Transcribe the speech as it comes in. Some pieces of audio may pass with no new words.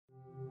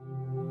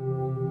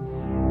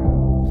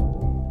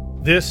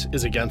This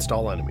is Against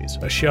All Enemies,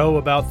 a show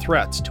about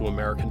threats to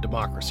American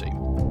democracy.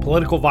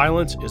 Political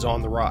violence is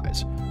on the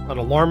rise. An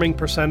alarming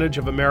percentage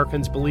of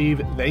Americans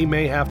believe they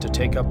may have to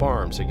take up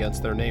arms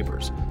against their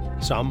neighbors.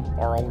 Some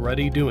are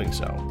already doing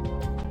so.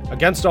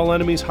 Against All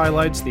Enemies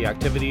highlights the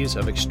activities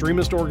of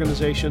extremist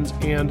organizations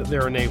and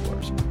their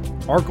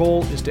enablers. Our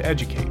goal is to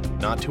educate,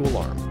 not to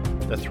alarm.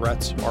 The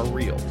threats are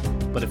real,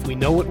 but if we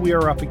know what we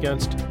are up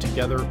against,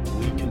 together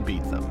we can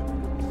beat them.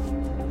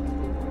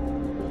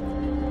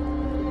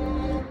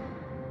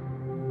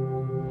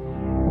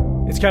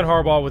 It's Ken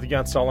Harbaugh with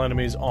Against All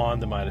Enemies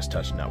on the Midas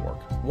Touch Network.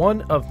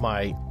 One of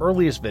my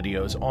earliest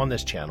videos on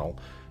this channel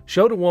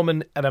showed a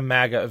woman at a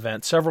MAGA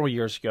event several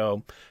years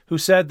ago who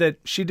said that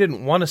she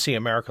didn't want to see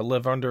America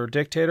live under a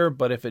dictator,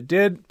 but if it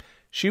did,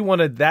 she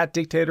wanted that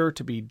dictator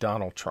to be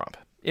Donald Trump.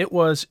 It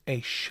was a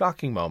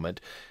shocking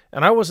moment,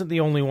 and I wasn't the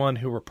only one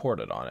who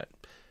reported on it.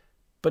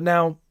 But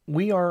now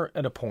we are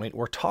at a point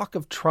where talk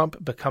of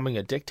Trump becoming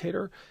a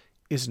dictator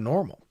is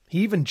normal. He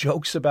even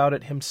jokes about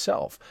it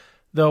himself.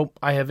 Though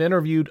I have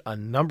interviewed a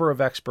number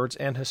of experts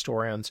and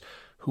historians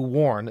who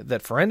warn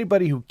that for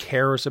anybody who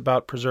cares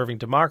about preserving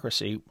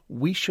democracy,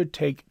 we should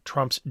take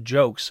Trump's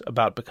jokes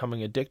about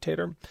becoming a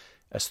dictator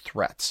as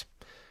threats.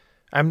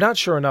 I'm not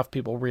sure enough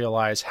people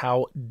realize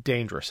how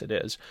dangerous it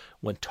is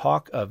when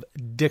talk of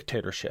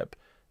dictatorship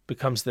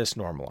becomes this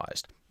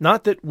normalized.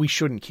 Not that we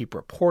shouldn't keep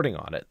reporting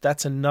on it.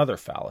 That's another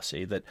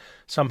fallacy, that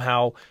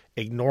somehow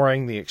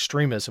ignoring the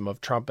extremism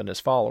of Trump and his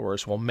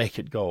followers will make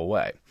it go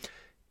away.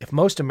 If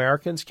most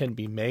Americans can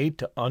be made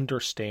to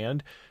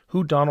understand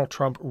who Donald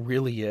Trump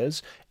really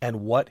is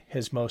and what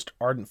his most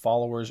ardent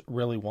followers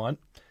really want,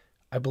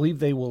 I believe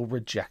they will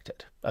reject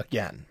it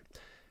again.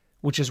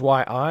 Which is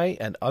why I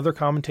and other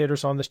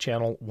commentators on this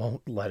channel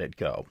won't let it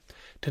go.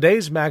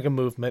 Today's MAGA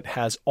movement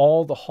has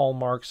all the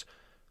hallmarks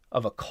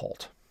of a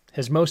cult.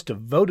 His most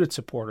devoted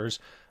supporters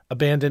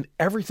abandon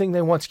everything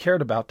they once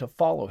cared about to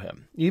follow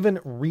him,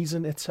 even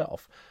reason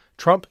itself.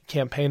 Trump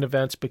campaign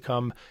events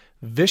become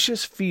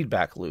vicious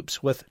feedback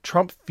loops, with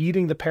Trump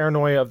feeding the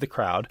paranoia of the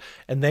crowd,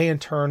 and they in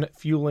turn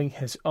fueling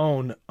his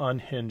own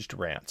unhinged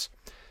rants.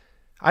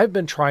 I've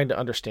been trying to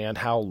understand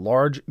how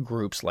large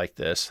groups like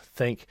this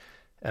think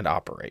and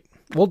operate.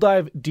 We'll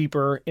dive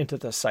deeper into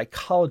the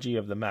psychology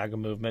of the MAGA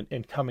movement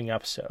in coming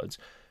episodes.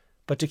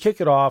 But to kick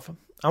it off,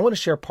 I want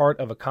to share part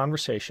of a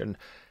conversation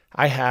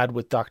I had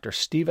with Dr.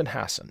 Stephen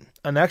Hassan,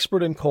 an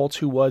expert in cults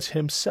who was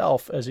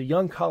himself, as a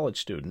young college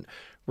student,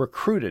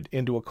 recruited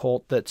into a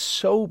cult that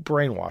so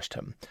brainwashed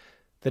him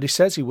that he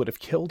says he would have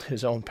killed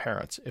his own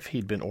parents if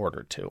he'd been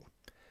ordered to.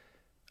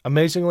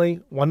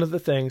 Amazingly, one of the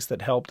things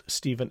that helped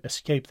Stephen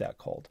escape that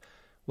cult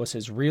was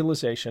his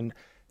realization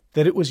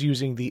that it was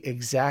using the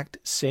exact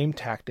same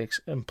tactics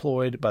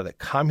employed by the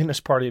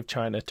Communist Party of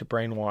China to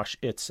brainwash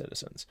its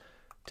citizens.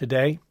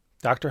 Today,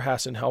 Dr.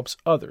 Hassan helps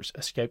others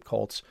escape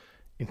cults,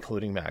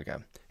 including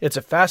MAGA. It's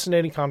a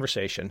fascinating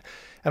conversation,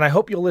 and I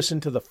hope you'll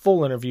listen to the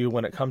full interview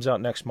when it comes out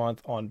next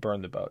month on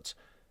Burn the Boats.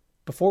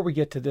 Before we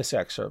get to this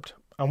excerpt,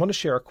 I want to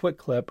share a quick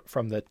clip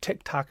from the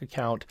TikTok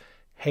account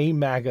Hey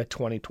MAGA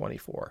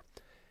 2024.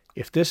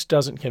 If this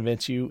doesn't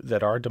convince you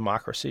that our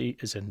democracy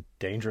is in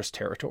dangerous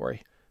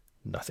territory,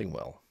 nothing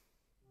will.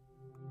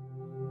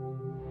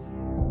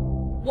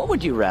 What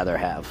would you rather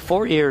have,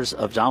 4 years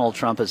of Donald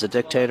Trump as a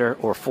dictator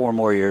or 4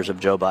 more years of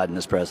Joe Biden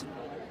as president?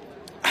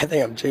 I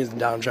think I'm choosing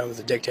Donald Trump as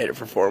a dictator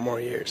for 4 more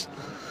years.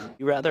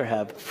 You rather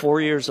have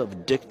 4 years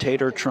of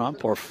dictator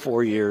Trump or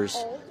 4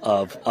 years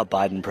of a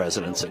Biden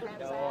presidency?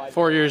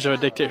 4 years of a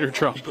dictator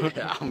Trump.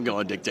 Yeah, I'm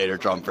going dictator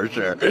Trump for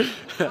sure.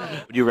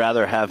 Would you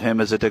rather have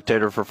him as a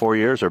dictator for 4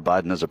 years or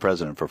Biden as a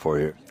president for 4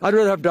 years? I'd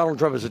rather have Donald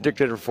Trump as a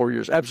dictator for 4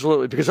 years,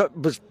 absolutely. Because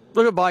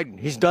look at Biden.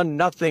 He's done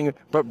nothing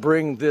but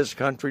bring this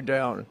country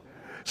down.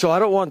 So I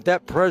don't want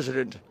that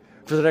president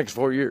for the next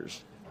 4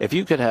 years. If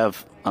you could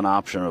have an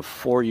option of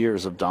 4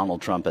 years of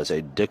Donald Trump as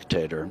a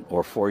dictator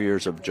or 4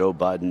 years of Joe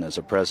Biden as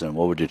a president,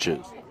 what would you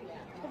choose?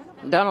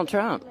 Donald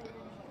Trump.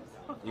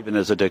 Even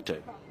as a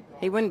dictator?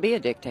 He wouldn't be a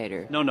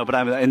dictator. No, but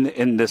I'm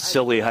in this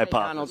silly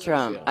hypothesis. Donald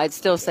Trump. I'd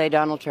still say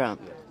Donald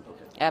Trump.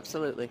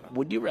 Absolutely.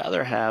 Would you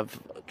rather have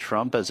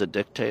Trump as a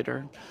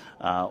dictator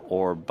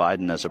or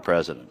Biden as a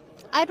president?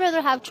 I'd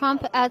rather have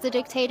Trump as a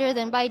dictator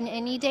than Biden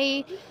any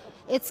day.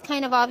 It's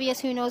kind of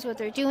obvious who knows what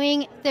they're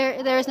doing.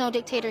 There is no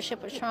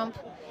dictatorship with Trump.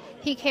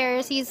 He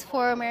cares. He's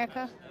for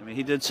America. I mean,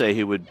 he did say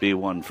he would be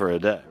one for a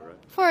day, right?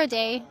 For a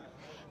day,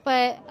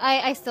 but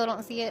I still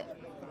don't see it.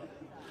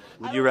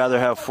 Would you rather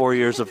have 4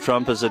 years of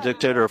Trump as a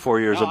dictator or 4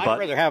 years of Biden? I'd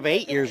rather have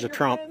 8 years of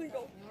Trump.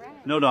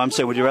 No, I'm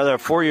saying, would you rather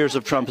have 4 years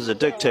of Trump as a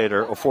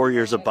dictator or 4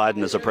 years of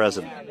Biden as a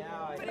president?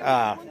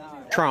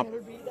 Trump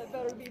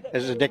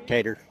as a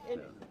dictator.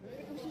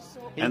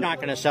 He's not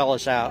going to sell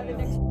us out.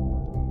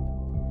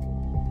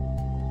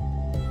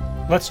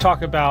 Let's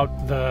talk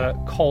about the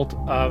cult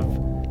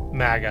of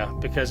MAGA,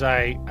 because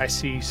I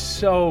see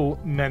so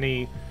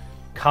many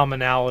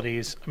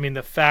commonalities. I mean,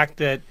 the fact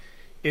that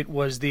it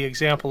was the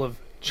example of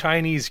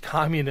Chinese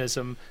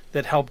communism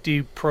that helped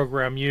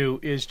deprogram you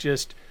is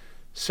just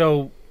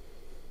so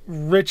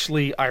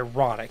richly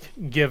ironic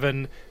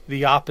given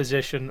the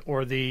opposition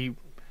or the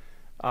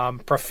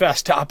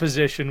professed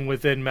opposition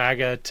within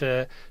MAGA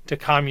to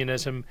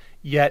communism,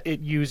 yet it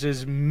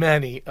uses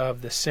many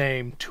of the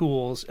same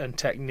tools and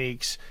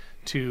techniques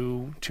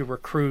to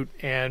recruit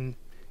and,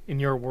 in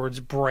your words,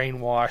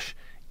 brainwash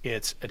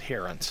its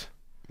adherents.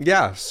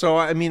 Yeah, so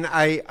I mean,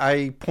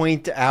 I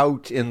point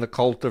out in the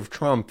cult of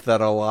Trump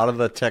that a lot of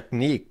the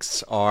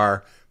techniques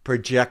are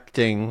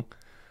projecting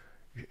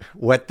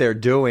what they're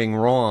doing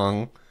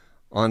wrong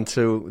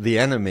onto the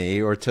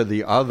enemy or to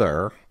the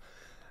other,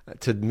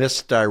 to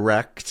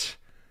misdirect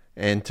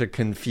and to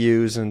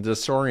confuse and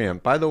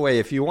disorient. By the way,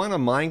 if you want to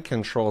mind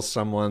control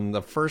someone,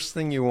 the first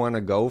thing you want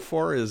to go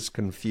for is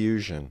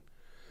confusion.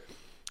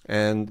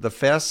 And the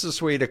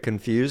fastest way to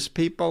confuse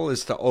people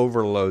is to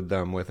overload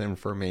them with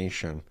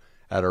information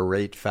at a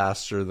rate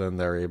faster than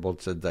they're able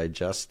to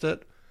digest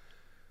it.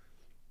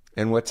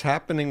 And what's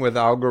happening with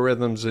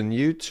algorithms in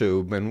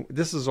YouTube, and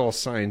this is all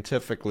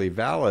scientifically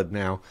valid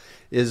now,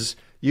 is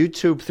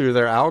YouTube, through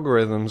their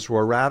algorithms,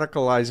 were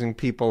radicalizing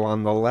people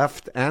on the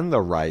left and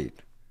the right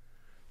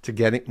to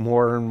getting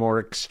more and more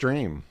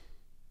extreme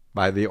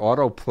by the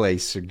autoplay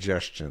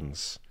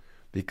suggestions,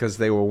 because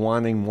they were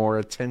wanting more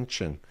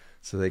attention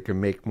so they could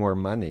make more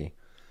money.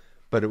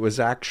 But it was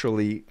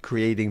actually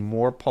creating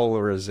more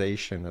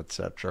polarization,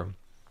 etc.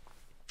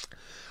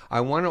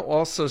 I want to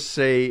also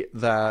say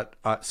that,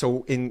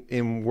 so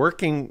in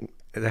working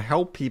to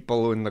help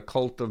people in the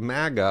cult of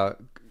MAGA,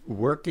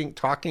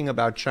 talking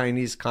about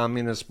Chinese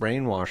communist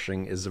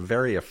brainwashing is a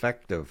very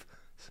effective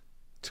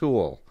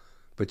tool,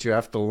 but you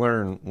have to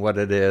learn what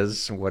it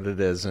is and what it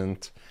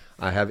isn't.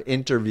 I have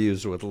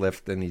interviews with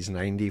Lifton. He's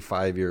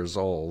 95 years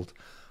old,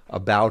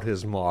 about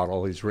his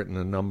model. He's written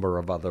a number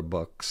of other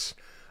books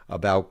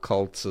about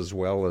cults as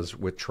well as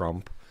with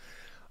Trump.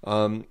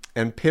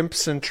 And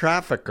pimps and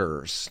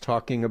traffickers,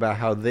 talking about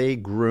how they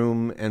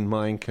groom and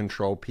mind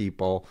control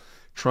people.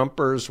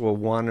 Trumpers will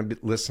want to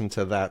listen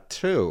to that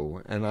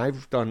too. And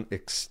I've done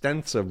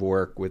extensive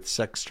work with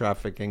sex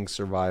trafficking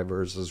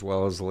survivors as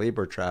well as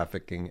labor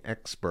trafficking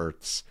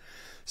experts.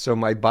 So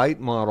my bite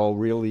model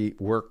really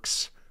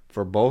works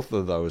for both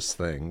of those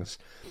things.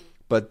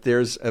 But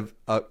there's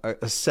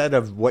a set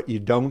of what you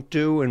don't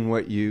do and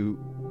what you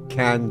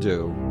can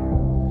do.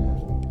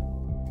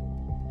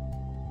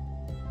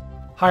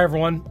 Hi,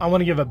 everyone. I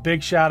want to give a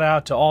big shout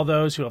out to all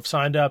those who have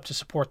signed up to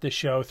support this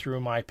show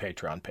through my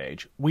Patreon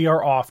page. We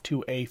are off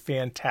to a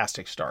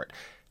fantastic start.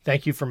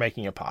 Thank you for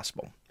making it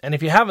possible. And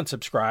if you haven't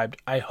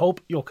subscribed, I hope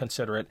you'll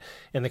consider it.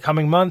 In the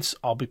coming months,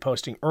 I'll be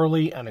posting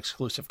early and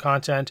exclusive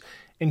content,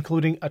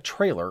 including a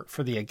trailer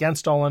for the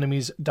Against All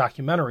Enemies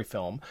documentary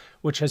film,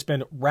 which has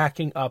been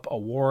racking up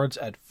awards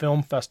at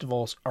film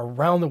festivals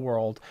around the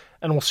world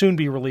and will soon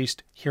be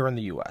released here in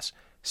the U.S.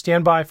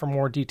 Stand by for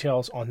more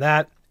details on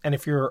that. And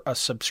if you're a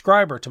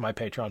subscriber to my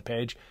Patreon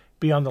page,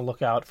 be on the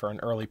lookout for an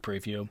early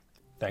preview.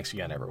 Thanks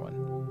again, everyone.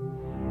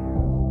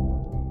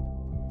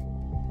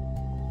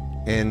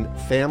 And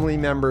family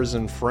members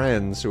and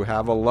friends who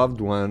have a loved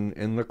one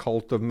in the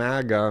cult of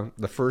MAGA,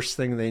 the first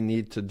thing they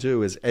need to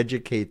do is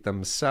educate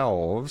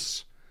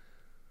themselves.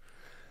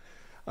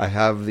 I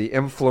have the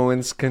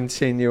influence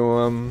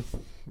continuum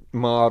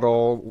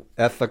model,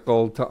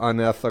 ethical to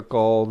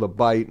unethical, the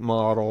bite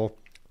model,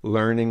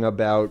 learning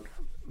about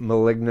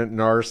malignant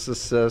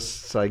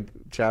narcissists. Like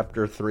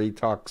chapter 3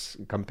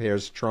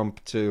 compares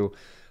Trump to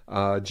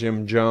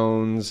Jim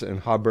Jones and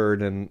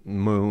Hubbard and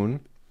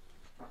Moon.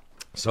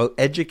 So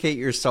educate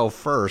yourself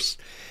first.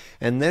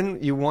 And then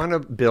you want to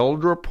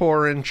build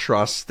rapport and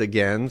trust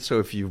again. So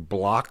if you've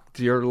blocked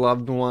your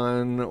loved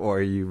one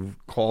or you've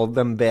called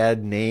them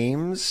bad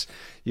names,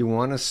 you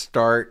want to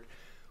start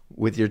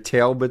with your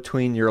tail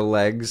between your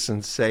legs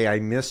and say, I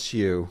miss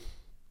you.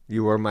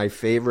 You were my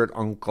favorite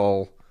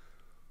uncle.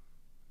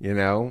 You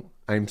know,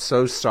 I'm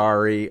so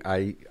sorry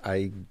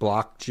I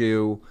blocked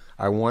you.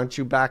 I want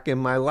you back in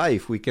my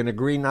life. We can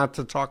agree not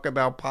to talk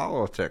about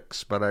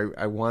politics, but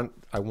I want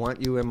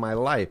you in my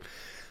life.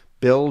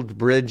 Build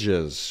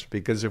bridges,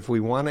 because if we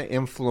want to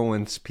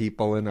influence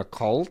people in a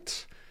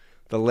cult,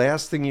 the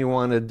last thing you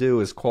want to do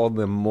is call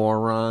them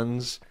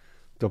morons,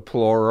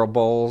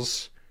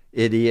 deplorables,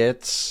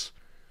 idiots,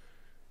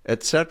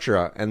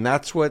 etc. And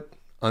that's what,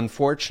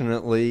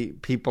 unfortunately,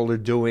 people are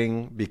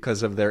doing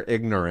because of their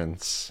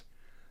ignorance.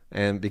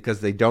 And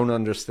because they don't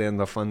understand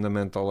the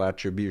fundamental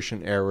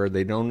attribution error,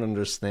 they don't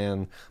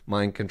understand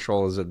mind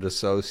control as a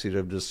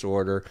dissociative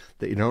disorder,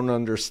 they don't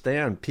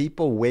understand.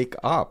 People wake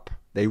up.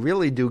 They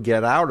really do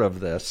get out of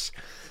this,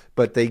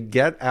 but they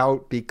get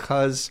out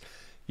because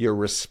you're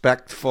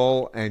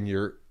respectful and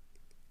you're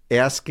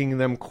asking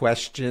them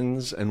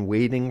questions and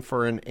waiting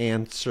for an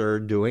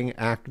answer, doing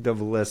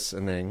active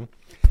listening.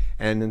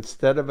 And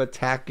instead of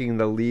attacking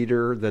the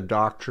leader, the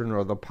doctrine,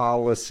 or the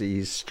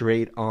policies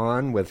straight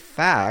on with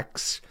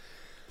facts,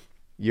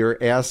 you're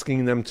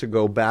asking them to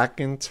go back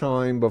in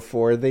time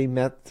before they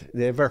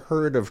ever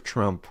heard of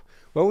Trump.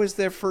 What was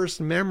their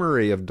first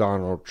memory of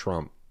Donald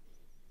Trump?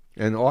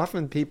 And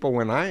often people,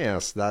 when I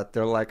ask that,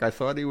 they're like, I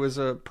thought he was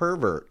a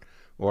pervert,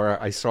 Or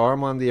I saw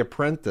him on The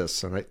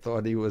Apprentice, and I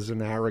thought he was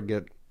an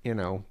arrogant,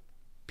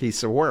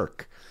 piece of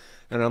work.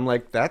 And I'm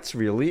like, that's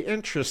really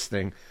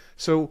interesting.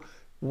 So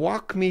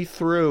walk me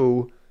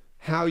through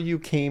how you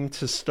came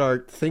to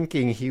start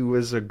thinking he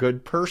was a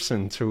good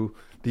person to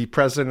be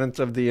president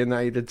of the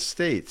United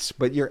States.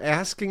 But you're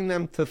asking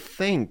them to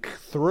think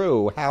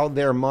through how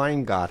their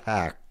mind got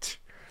hacked,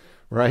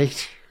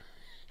 right?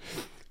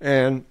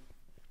 And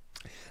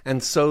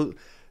so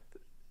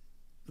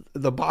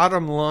the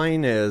bottom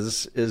line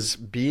is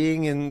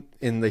being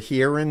in the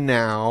here and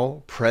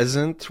now,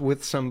 present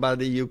with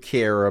somebody you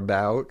care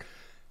about,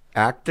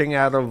 acting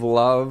out of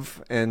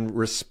love and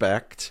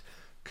respect,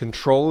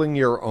 controlling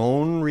your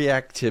own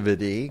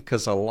reactivity,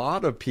 because a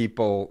lot of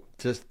people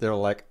they're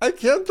like, I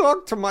can't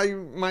talk to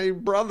my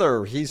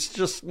brother. He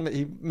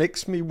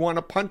makes me want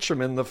to punch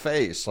him in the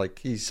face.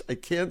 Like I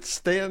can't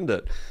stand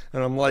it.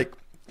 And I'm like,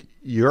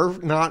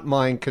 you're not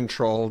mind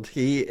controlled.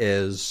 He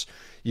is.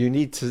 You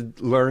need to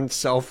learn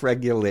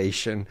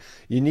self-regulation.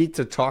 You need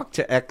to talk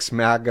to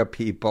ex-MAGA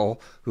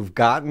people who've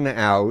gotten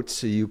out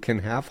so you can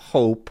have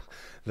hope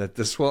that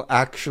this will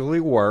actually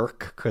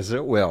work, because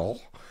it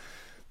will.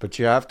 But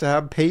you have to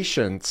have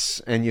patience,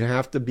 and you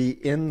have to be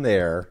in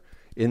there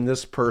in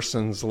this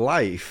person's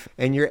life.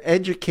 And you're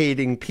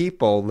educating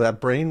people that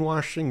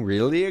brainwashing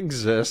really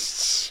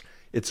exists.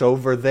 It's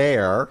over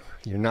there.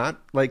 You're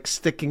not like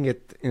sticking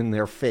it in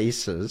their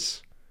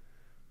faces,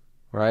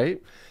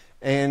 right?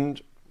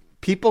 And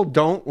people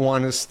don't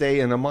want to stay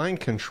in a mind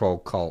control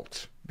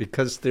cult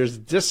because there's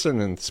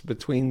dissonance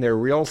between their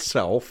real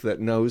self that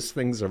knows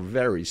things are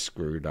very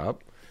screwed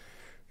up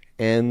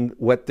and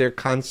what they're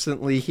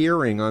constantly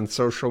hearing on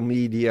social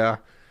media,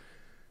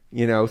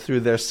 through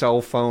their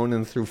cell phone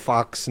and through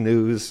Fox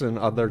News and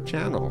other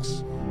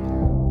channels.